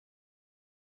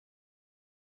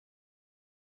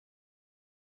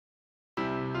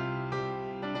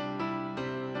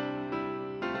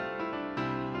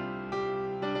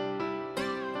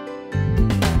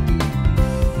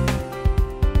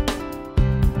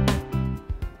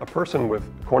person with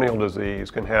corneal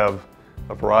disease can have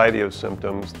a variety of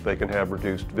symptoms. They can have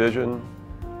reduced vision,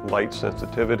 light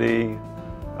sensitivity,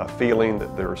 a feeling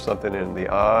that there's something in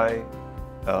the eye,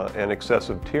 and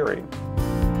excessive tearing.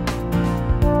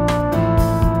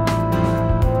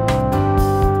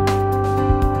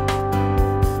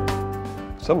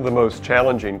 Some of the most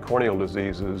challenging corneal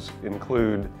diseases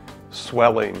include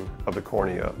swelling of the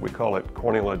cornea. We call it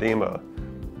corneal edema,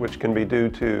 which can be due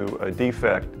to a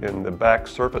defect in the back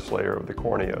surface layer of the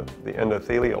cornea, the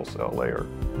endothelial cell layer.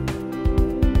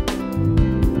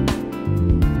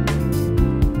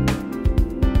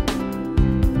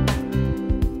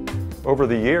 Over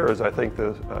the years, I think the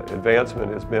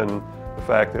advancement has been the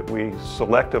fact that we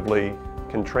selectively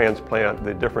can transplant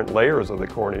the different layers of the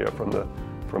cornea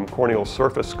from corneal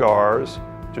surface scars,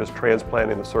 just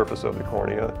transplanting the surface of the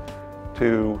cornea,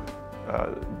 to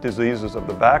diseases of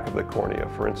the back of the cornea,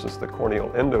 for instance, the corneal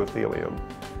endothelium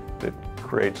that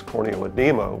creates corneal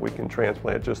edema. We can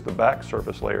transplant just the back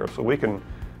surface layer. So we can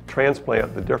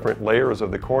transplant the different layers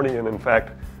of the cornea, and in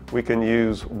fact, we can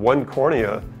use one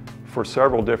cornea for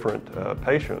several different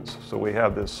patients. So we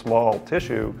have this small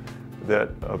tissue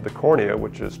of the cornea,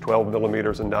 which is 12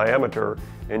 millimeters in diameter,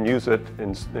 and use it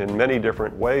in many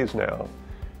different ways now.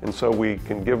 And so we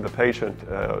can give the patient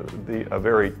a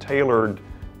very tailored,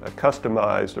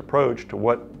 customized approach to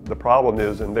what the problem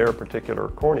is in their particular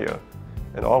cornea.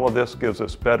 And all of this gives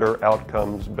us better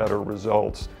outcomes, better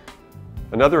results.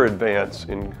 Another advance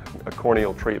in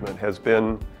corneal treatment has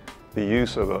been the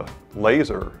use of a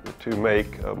laser to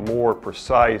make more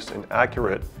precise and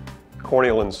accurate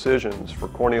corneal incisions for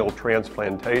corneal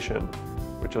transplantation,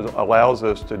 which allows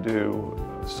us to do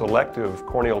selective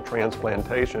corneal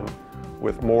transplantation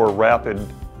with more rapid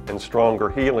and stronger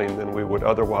healing than we would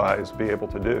otherwise be able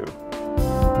to do.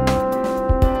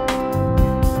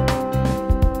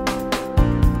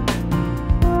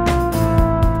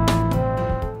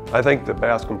 I think the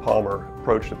Bascom-Palmer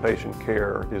approach to patient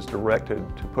care is directed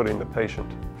to putting the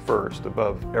patient first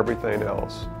above everything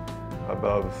else,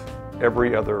 above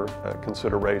every other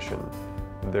consideration.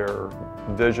 Their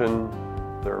vision,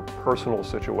 their personal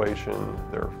situation,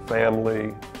 their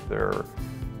family, their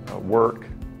work,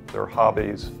 their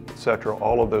hobbies, etc.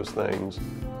 All of those things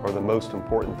are the most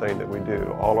important thing that we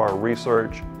do. All our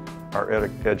research, our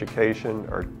education,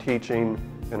 our teaching,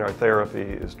 and our therapy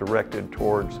is directed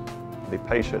towards the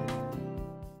patient